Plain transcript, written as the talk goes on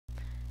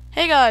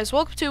Hey guys,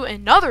 welcome to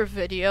another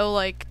video.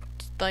 Like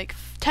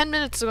 10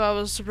 minutes ago I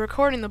was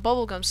recording the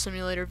Bubblegum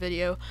Simulator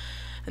video,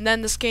 and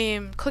then this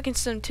game, Clicking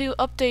Sim 2,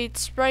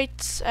 updates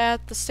right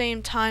at the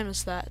same time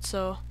as that,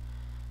 so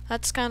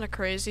that's kinda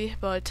crazy,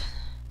 but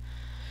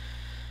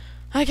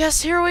I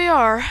guess here we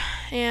are,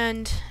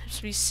 and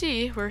as we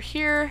see, we're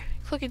here,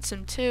 Clicking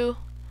Sim 2.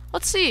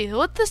 Let's see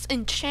what this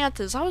Enchant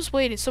is. I was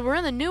waiting. So we're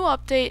in the new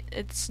update.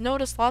 It's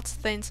noticed lots of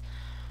things.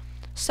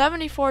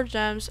 74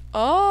 gems.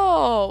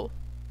 Oh!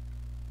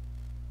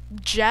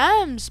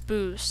 Gems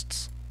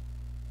boosts.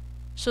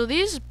 So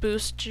these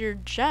boost your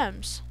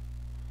gems.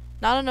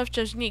 Not enough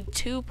gems. You need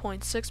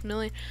 2.6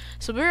 million.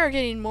 So we are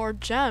getting more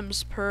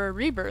gems per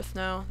rebirth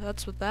now.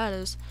 That's what that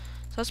is.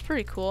 So that's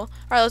pretty cool.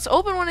 Alright, let's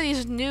open one of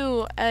these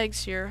new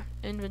eggs here.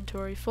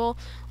 Inventory full.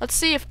 Let's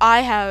see if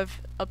I have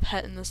a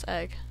pet in this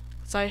egg.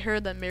 Because I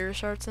heard that mirror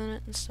shards in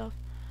it and stuff.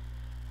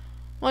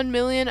 1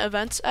 million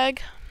events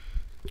egg.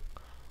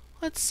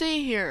 Let's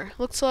see here.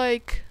 Looks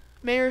like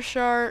Mayor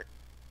Shart,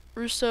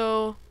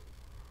 Russo,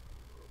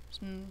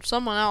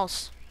 someone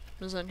else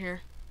is in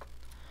here.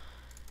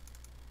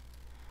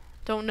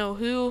 Don't know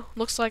who.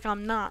 Looks like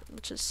I'm not,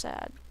 which is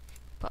sad.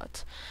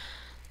 But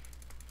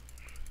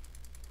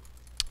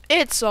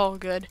it's all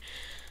good.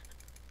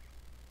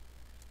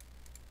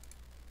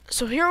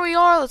 So here we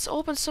are. Let's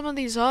open some of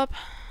these up.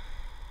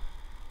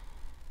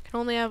 Can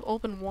only have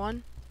open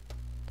one.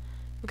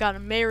 We got a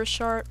Mayor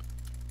Shart.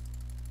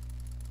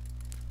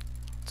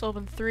 Let's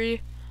open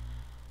 3.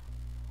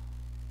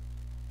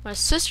 My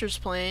sister's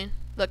playing.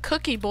 The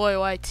Cookie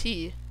Boy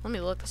YT. Let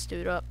me look this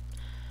dude up.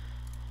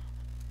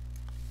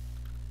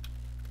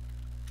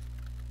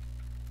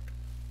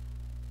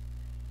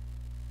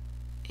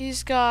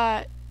 He's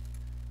got...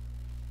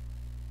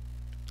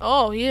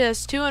 Oh, he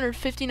has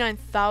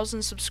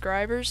 259,000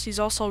 subscribers. He's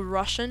also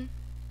Russian.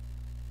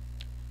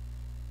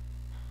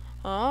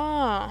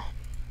 Ah.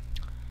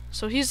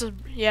 So he's a...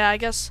 Yeah, I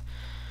guess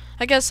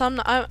I'm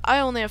not, I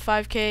only have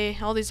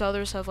 5K. All these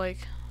others have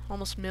like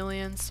almost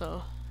millions,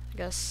 so I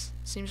guess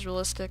seems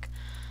realistic.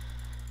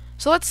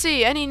 So let's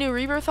see, any new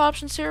rebirth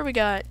options here? We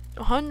got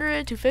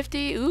 100,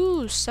 250,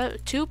 ooh,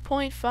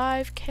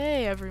 2.5K,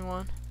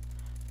 everyone.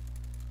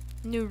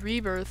 New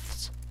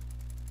rebirths.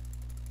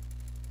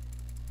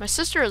 My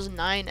sister has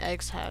 9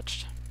 eggs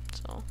hatched,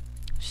 so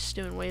she's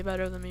doing way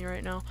better than me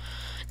right now.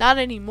 Not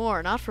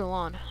anymore, not for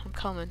long. I'm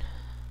coming.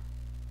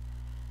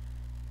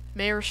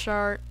 Mayor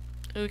Shart.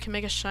 Ooh, we can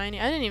make a shiny.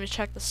 I didn't even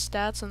check the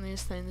stats on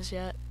these things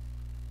yet.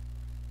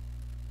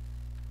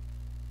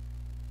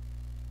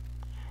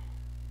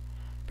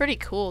 Pretty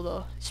cool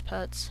though, these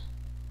pets.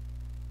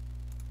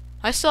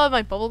 I still have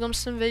my Bubblegum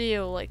Sim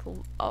video like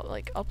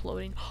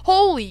uploading.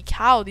 Holy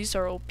cow, these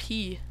are OP.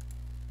 These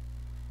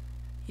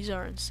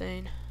are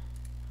insane.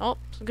 Oh,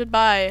 so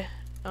goodbye,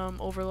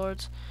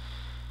 overlords.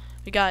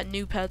 We got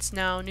new pets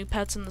now, new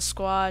pets in the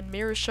squad.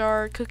 Mirror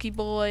Shard, Cookie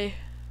Boy.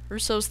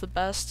 Russo's the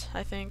best,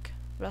 I think.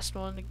 Best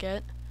one to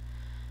get.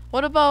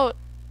 What about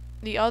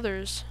the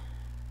others?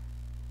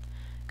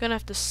 Gonna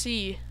have to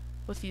see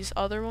with these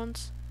other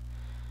ones.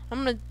 I'm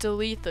gonna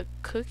delete the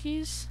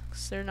cookies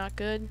because they're not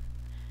good.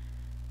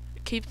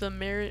 Keep the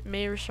Mayor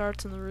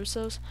Sharts and the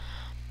Russos.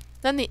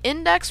 Then the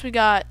index we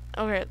got.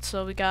 Okay,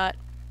 so we got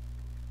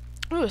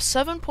a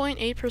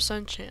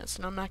 7.8% chance,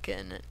 and I'm not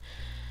getting it.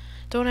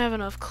 Don't have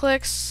enough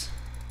clicks.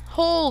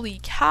 Holy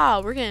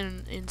cow, we're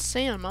getting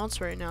insane amounts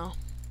right now.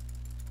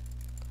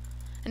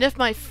 And if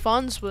my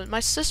funds would, my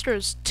sister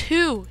is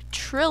 2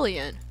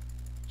 trillion.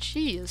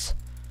 Jeez.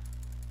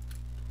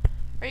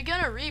 Are you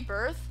gonna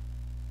rebirth?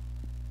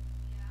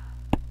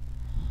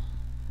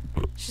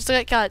 She's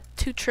got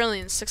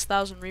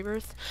 2,006,000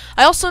 rebirth.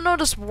 I also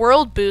noticed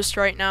world boost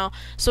right now.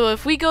 So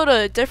if we go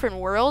to different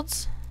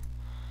worlds,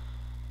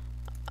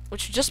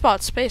 which we just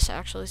bought space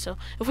actually, so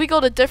if we go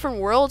to different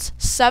worlds,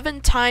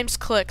 7 times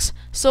clicks.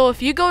 So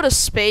if you go to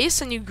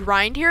space and you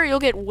grind here, you'll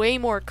get way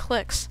more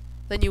clicks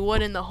than you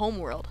would in the home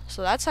world.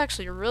 So that's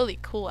actually a really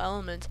cool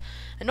element.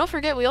 And don't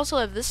forget, we also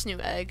have this new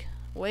egg.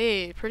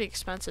 Pretty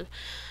expensive.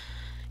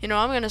 You know,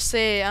 I'm gonna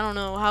say, I don't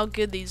know how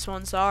good these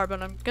ones are,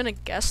 but I'm gonna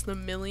guess the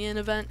million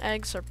event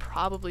eggs are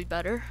probably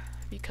better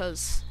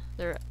because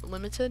they're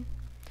limited.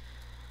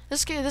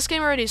 This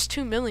game already has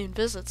 2 million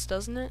visits,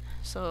 doesn't it?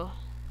 So,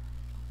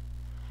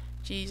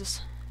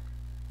 jeez.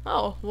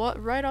 Oh,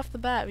 what? Right off the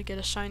bat, we get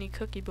a shiny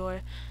Cookie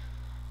Boy.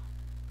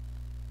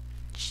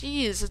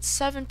 Jeez, it's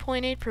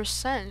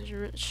 7.8%.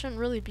 It shouldn't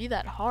really be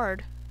that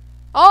hard.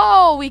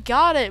 Oh, we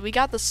got it. We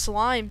got the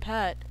slime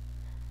pet.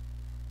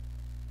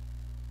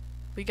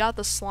 We got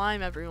the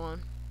slime,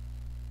 everyone.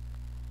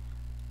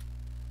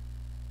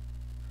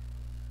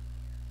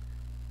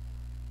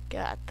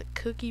 Got the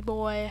Cookie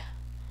Boy.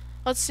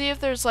 Let's see if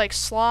there's like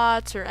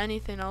slots or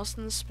anything else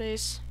in the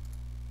space.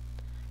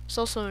 There's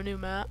also a new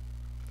map.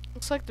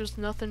 Looks like there's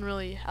nothing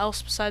really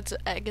else besides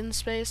the egg in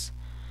space.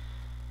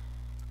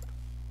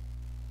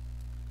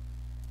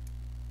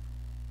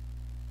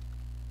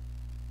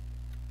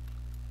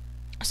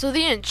 So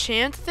the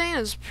enchant thing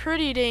is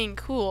pretty dang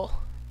cool.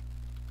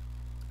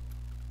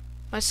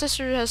 My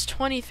sister has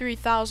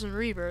 23,000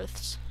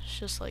 rebirths.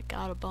 just like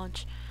got a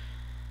bunch.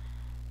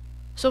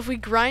 So if we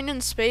grind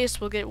in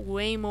space, we'll get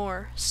way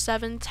more.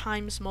 7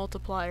 times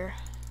multiplier.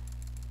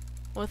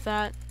 With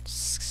that,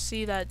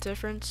 see that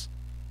difference?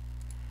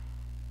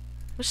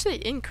 Wish they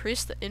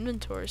increased the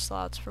inventory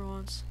slots for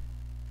once.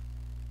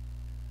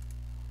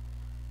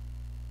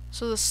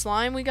 So the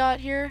slime we got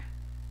here,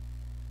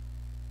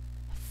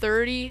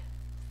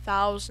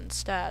 30,000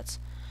 stats.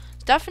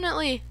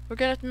 Definitely, we're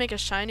gonna have to make a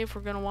shiny if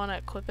we're gonna want to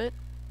equip it.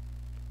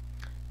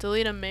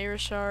 Delete a Meteor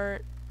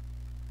shard.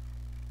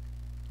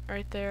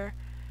 Right there.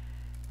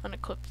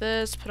 Unequip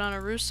this, put on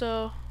a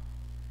Russo.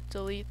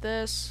 Delete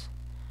this.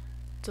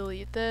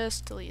 Delete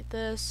this, delete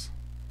this.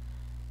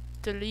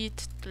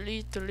 Delete,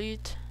 delete,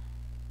 delete.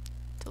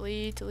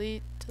 Delete,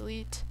 delete,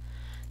 delete.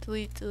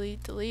 Delete,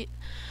 delete, delete.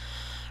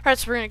 Alright,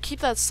 so we're gonna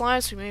keep that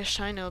slime so we make a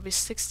shiny. It'll be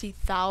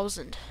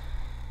 60,000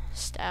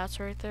 stats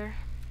right there.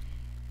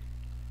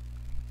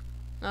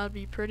 That'd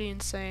be pretty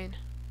insane.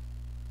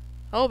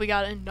 Oh, we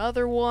got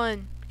another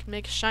one. We can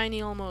make a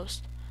shiny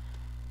almost.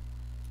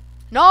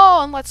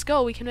 No, and let's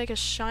go. We can make a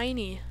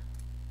shiny.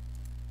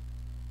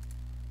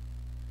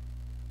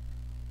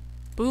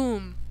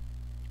 Boom.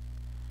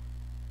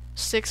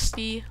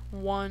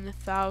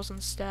 61,000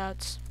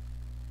 stats.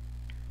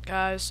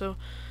 Guys, so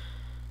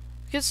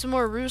get some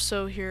more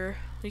Russo here.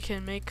 We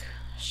can make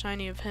a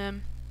shiny of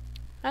him.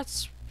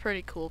 That's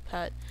pretty cool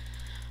pet.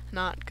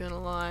 Not gonna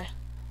lie.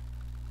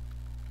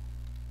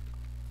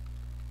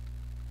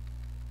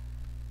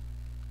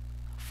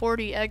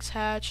 $40 eggs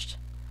hatched.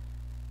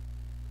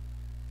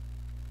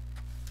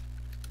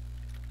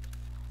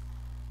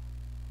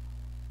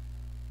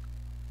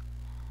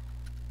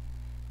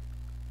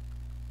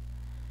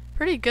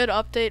 Pretty good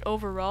update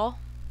overall.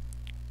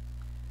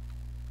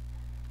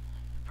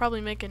 Probably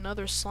make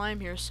another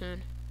slime here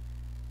soon.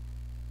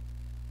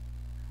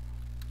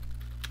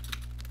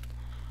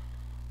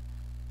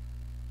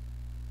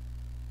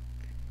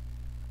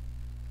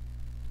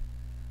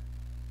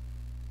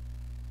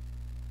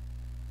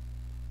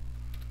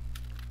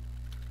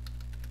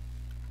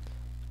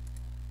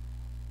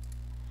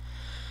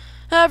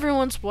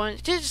 Everyone's one. You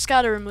just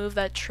gotta remove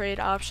that trade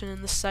option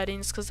in the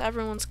settings because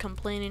everyone's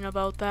complaining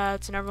about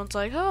that, and everyone's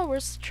like, "Oh,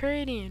 where's the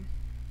trading?"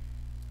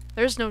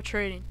 There's no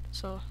trading,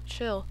 so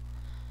chill.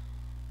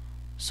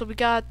 So we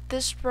got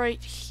this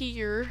right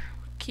here.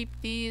 Keep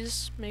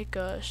these. Make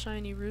a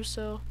shiny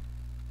Russo.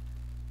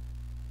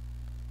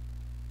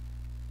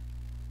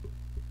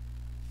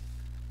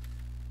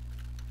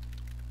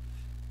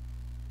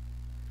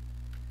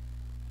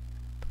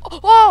 Oh!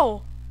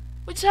 Whoa!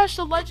 We just hatched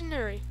a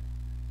legendary.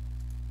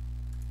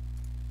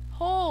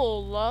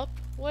 Hold up,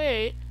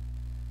 wait.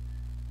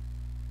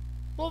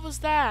 What was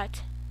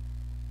that?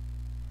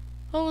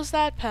 What was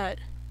that pet?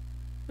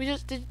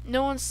 Did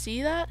no one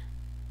see that?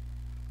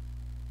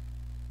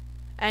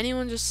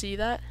 Anyone just see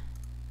that?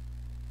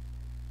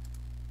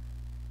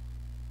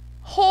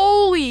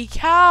 Holy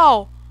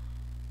cow!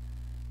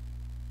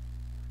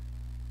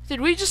 Did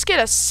we just get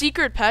a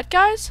secret pet,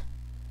 guys?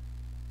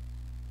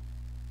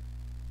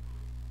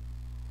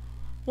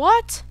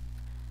 What?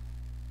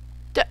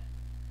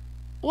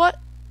 What?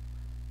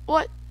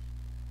 What?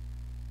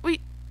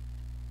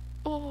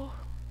 Oh,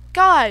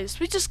 guys,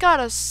 we just got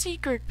a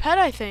secret pet,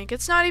 I think.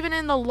 It's not even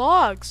in the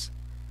logs.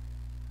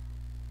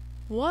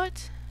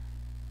 What?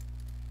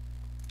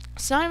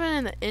 It's not even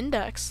in the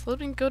index. Let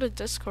me go to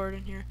Discord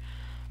in here.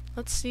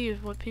 Let's see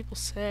what people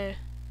say.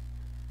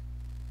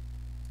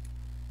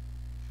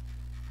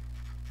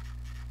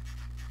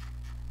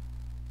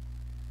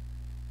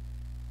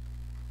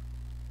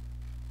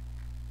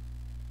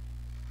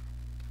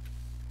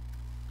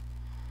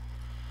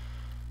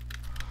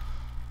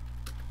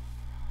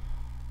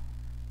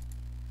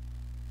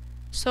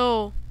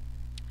 So,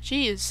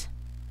 geez,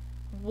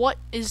 what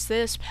is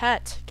this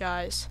pet,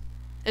 guys?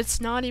 It's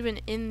not even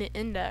in the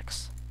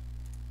index.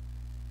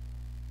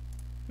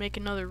 Make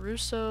another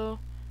Russo,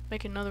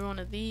 make another one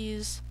of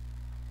these.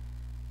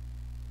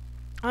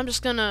 I'm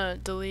just gonna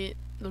delete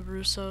the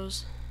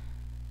Russos.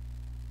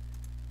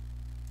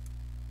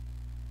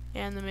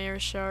 And the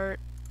Meteor shard.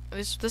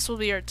 This will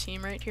be our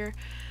team right here.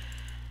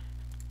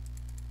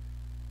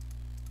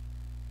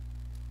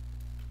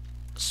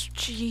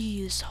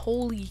 Jeez,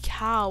 holy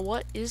cow,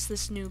 what is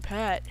this new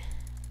pet?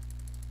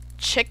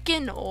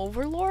 Chicken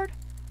Overlord?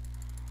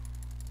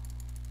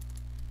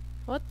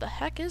 What the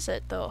heck is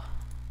it though?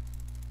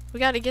 We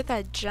gotta get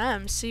that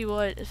gem, see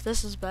if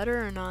this is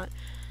better or not.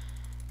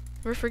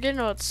 We're forgetting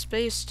about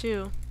space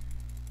too.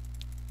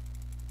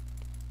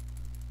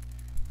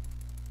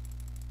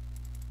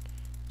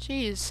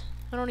 Jeez,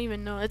 I don't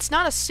even know. It's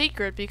not a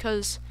secret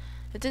because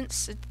it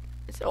didn't.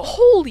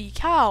 Holy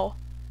cow!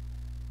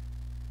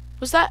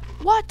 Was that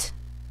what?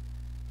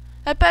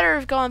 That better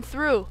have gone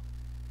through.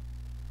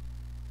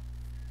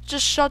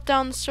 Just shut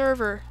down the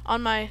server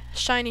on my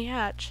shiny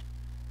hatch.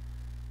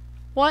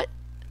 What?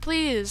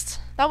 Please.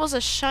 That was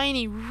a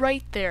shiny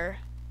right there.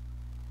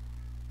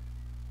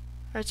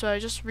 Alright, so I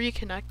just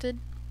reconnected.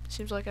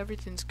 Seems like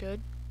everything's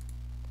good.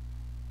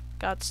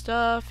 Got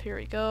stuff. Here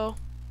we go.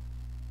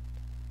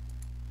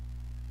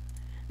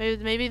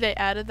 Maybe they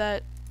added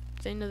that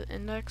thing to the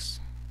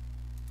index.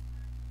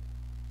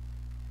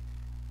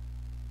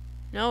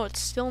 No,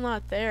 it's still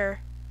not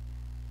there.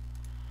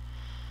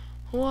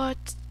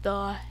 What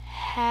the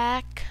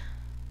heck?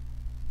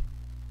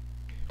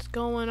 What's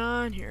going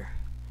on here?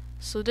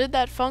 So did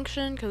that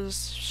function? Cause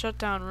it's shut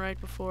down right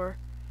before.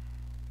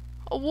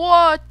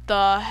 What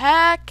the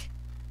heck?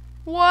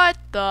 What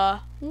the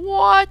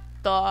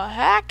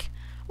heck?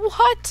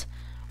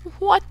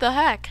 What the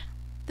heck?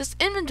 This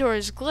inventory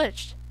is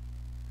glitched.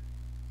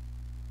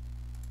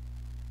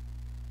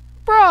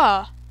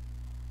 Bruh!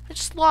 I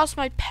just lost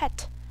my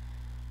pet.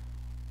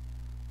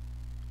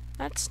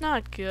 That's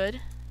not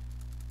good.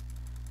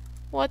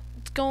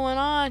 What's going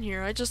on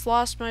here? I just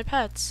lost my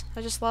pets.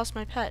 I just lost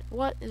my pet.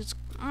 What is...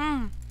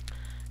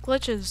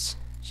 glitches.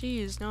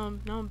 Jeez, no,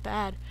 I'm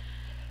bad.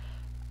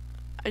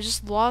 I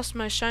just lost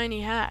my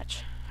shiny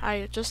hatch.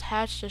 I just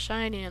hatched a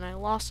shiny and I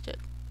lost it.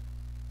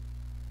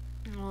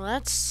 Well,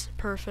 that's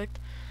perfect.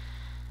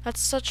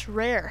 That's such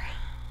rare.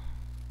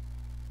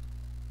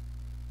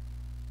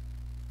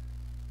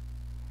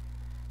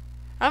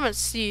 I'm gonna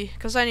see,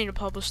 because I need to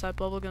publish that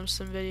bubblegum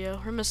sim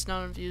video. We're missing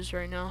out on views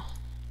right now.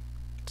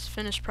 It's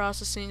finished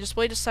processing. Just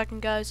wait a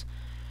second, guys.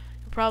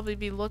 You'll probably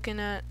be looking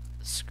at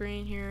the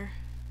screen here.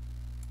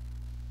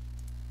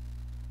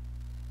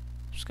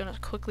 Just gonna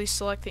quickly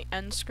select the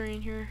end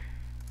screen here.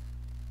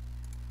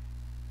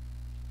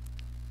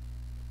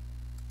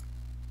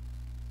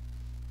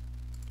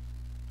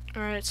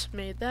 Alright, it's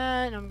made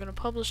that. I'm gonna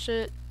publish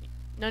it.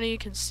 None of you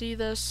can see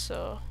this,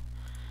 so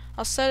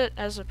I'll set it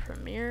as a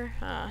premiere.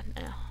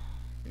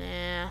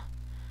 Nah.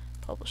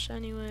 Publish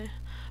anyway.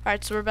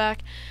 Alright, so we're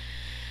back.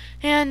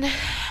 And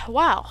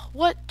wow,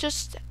 what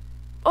just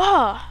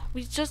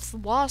we just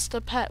lost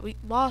a pet. We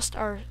lost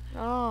our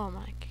oh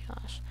my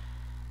gosh.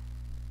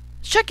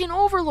 Chicken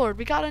Overlord,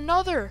 we got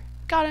another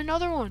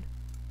one.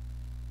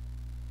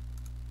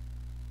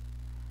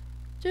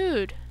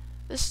 Dude,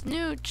 this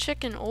new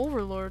Chicken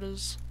Overlord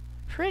is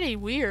pretty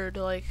weird,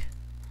 like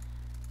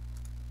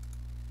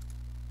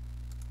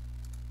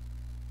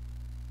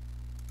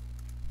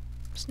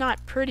it's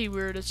not pretty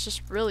weird, it's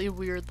just really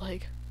weird,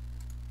 like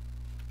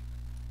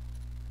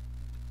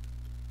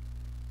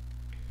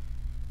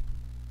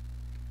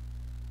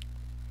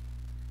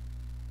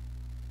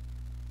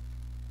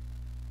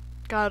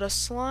got a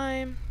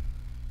slime.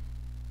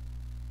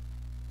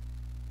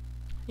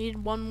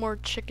 Need one more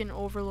Chicken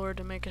Overlord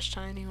to make a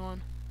shiny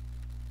one.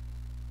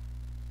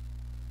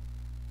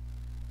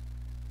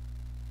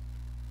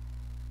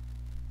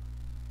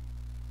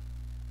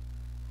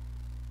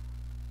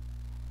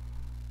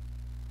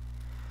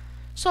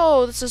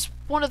 So, this is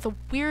one of the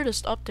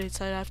weirdest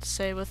updates, I'd have to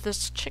say, with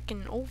this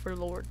Chicken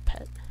Overlord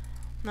pet.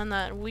 And then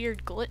that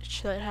weird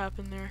glitch that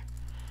happened there.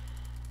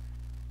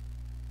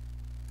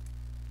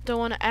 Don't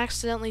want to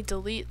accidentally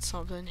delete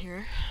something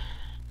here.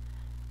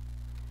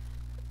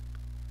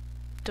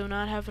 Do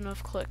not have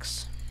enough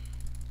clicks.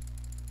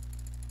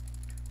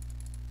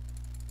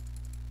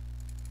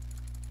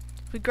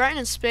 If we grind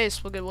in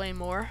space, we'll get way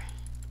more.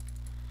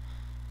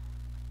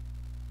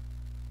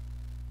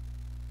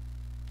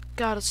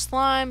 Got a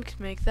slime,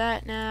 can make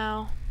that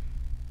now.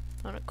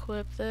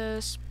 Unequip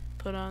this,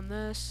 put on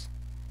this.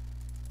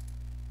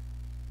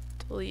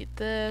 Delete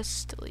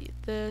this,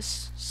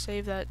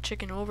 save that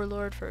Chicken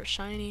Overlord for a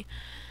shiny.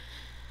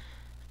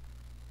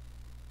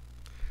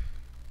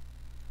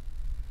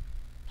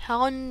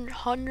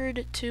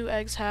 102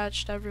 eggs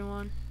hatched,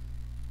 everyone.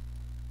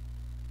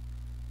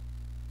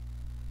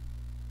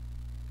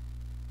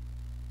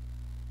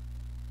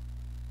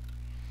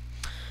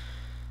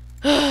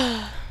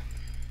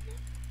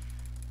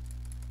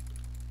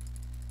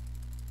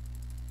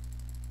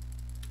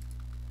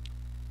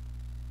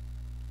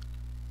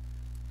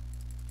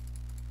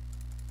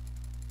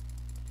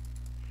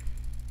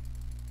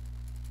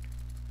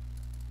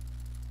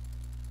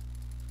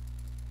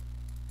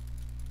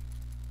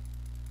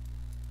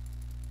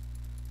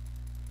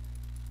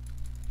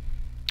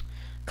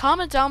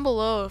 Comment down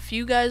below if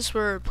you guys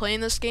were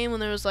playing this game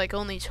when there was like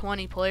only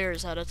 20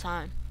 players at a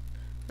time.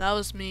 That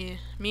was me.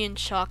 Me and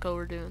Choco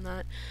were doing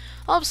that.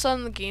 All of a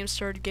sudden the game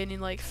started getting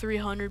like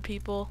 300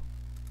 people.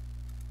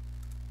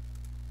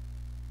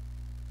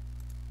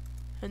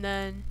 And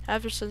then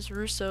after since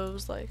Russo it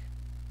was like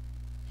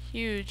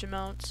huge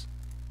amounts.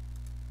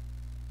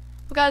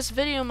 Well guys, the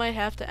video might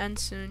have to end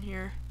soon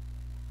here.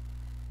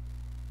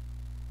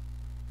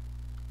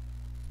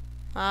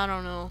 I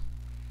don't know.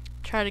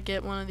 Try to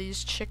get one of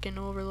these Chicken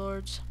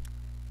Overlords.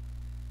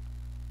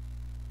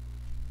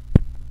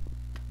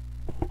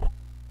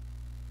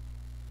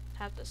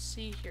 Have to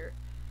see here.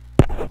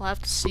 We'll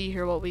have to see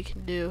here what we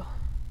can do.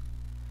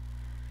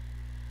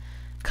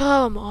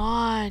 Come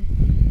on.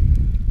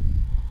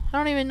 I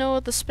don't even know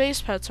what the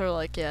space pets are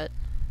like yet.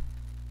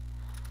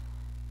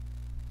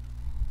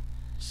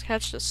 Just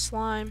catch the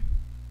slime.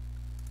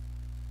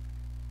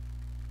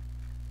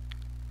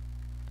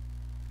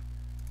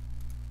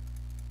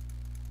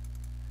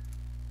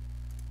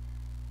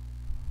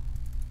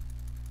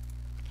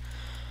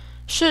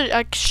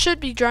 I should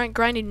be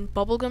grinding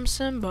bubblegum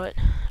sim, but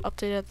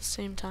updated at the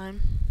same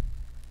time.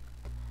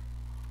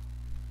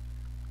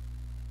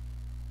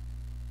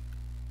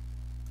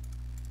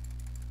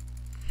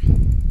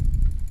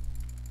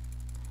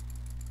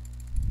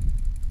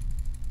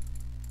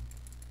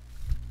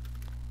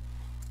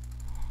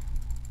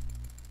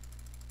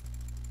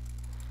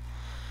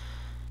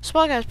 So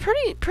well guys,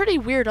 pretty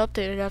weird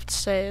update, I'd have to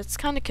say. It's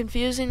kind of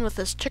confusing with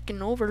this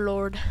chicken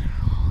overlord.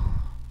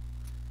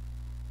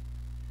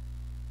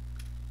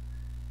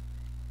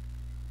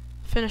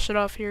 Finish it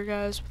off here,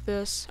 guys, with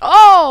this.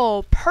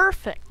 Oh,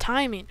 perfect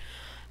timing.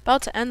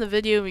 About to end the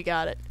video, we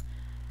got it.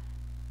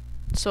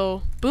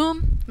 So,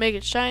 boom, make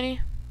it shiny.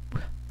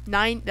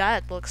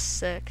 That looks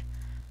sick.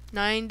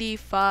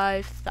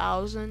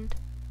 95,000.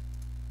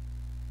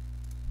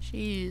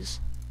 Jeez.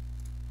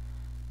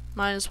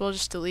 Might as well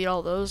just delete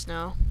all those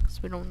now,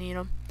 because we don't need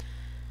them.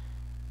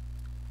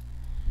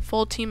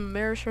 Full team of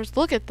mirror shards.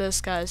 Look at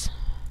this, guys.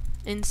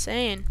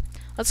 Insane.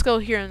 Let's go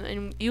here,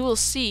 and you will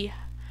see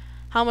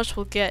how much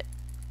we'll get.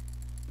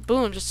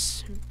 Boom,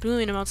 just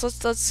billion amounts.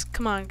 Let's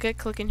come on, get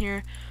clicking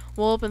here.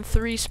 We'll open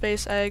 3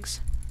 space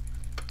eggs.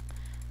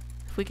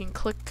 If we can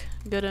click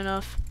good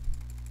enough.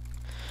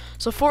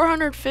 So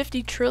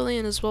 450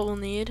 trillion is what we'll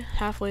need.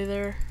 Halfway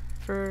there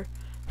for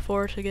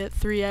 4 to get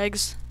 3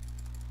 eggs.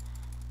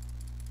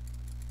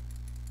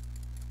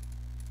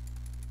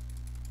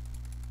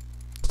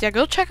 Yeah,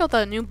 go check out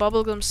that new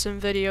Bubblegum Sim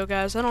video,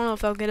 guys. I don't know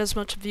if I'll get as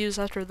much views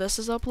after this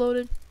is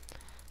uploaded.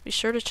 Be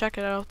sure to check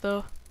it out,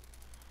 though.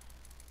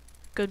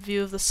 Good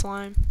view of the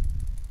slime.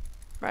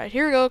 Right,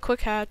 here we go,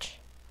 quick hatch.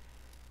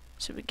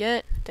 See what we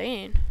get.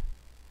 Dang.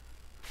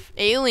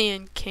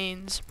 Alien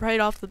canes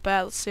right off the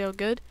bat. Let's see how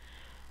good.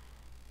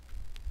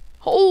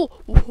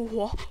 Oh!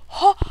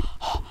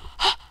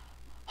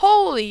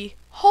 Holy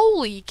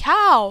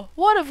cow!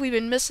 What have we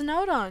been missing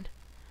out on?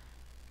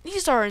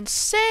 These are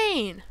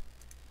insane!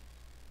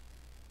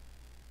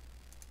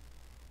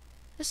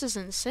 This is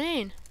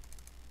insane.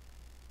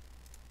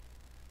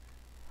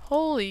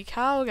 Holy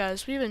cow,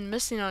 guys. We've been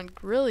missing on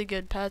really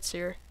good pets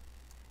here.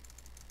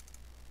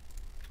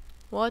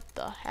 What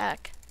the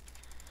heck?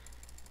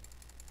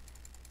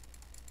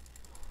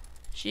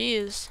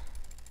 Jeez.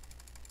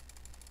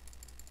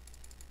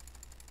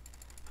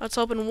 Let's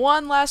open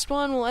one last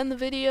one. We'll end the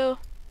video.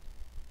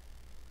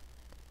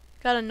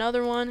 Got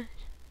another one.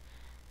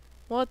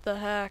 What the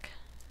heck?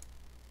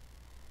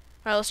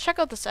 Alright, let's check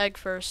out this egg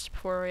first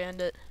before we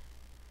end it.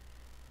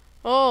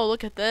 Oh,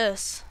 look at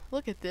this.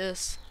 Look at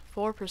this.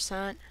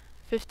 4%,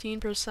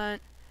 15%,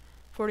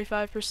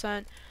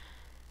 45%.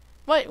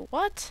 Wait,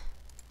 what?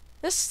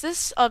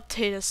 This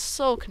update is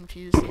so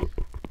confusing.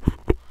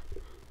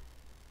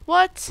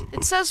 What?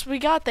 It says we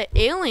got the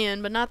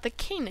alien, but not the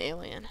king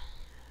alien.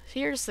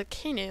 Here's the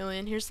king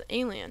alien, here's the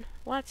alien.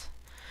 What?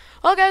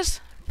 Well, guys,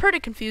 pretty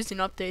confusing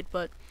update,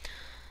 but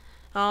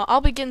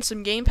I'll be getting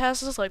some game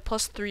passes, like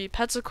 +3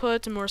 pets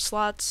equipped and more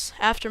slots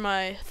after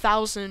my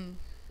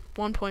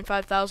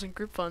 1.5 thousand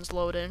group funds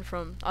load in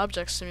from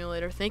Object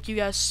Simulator. Thank you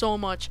guys so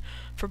much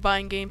for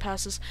buying game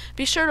passes.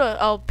 Be sure to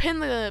I'll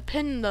pin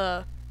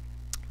the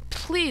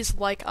please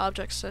like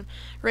Object Sim.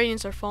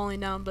 Ratings are falling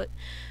down, but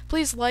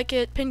please like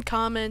it, pin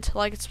comment,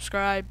 like and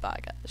subscribe.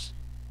 Bye guys.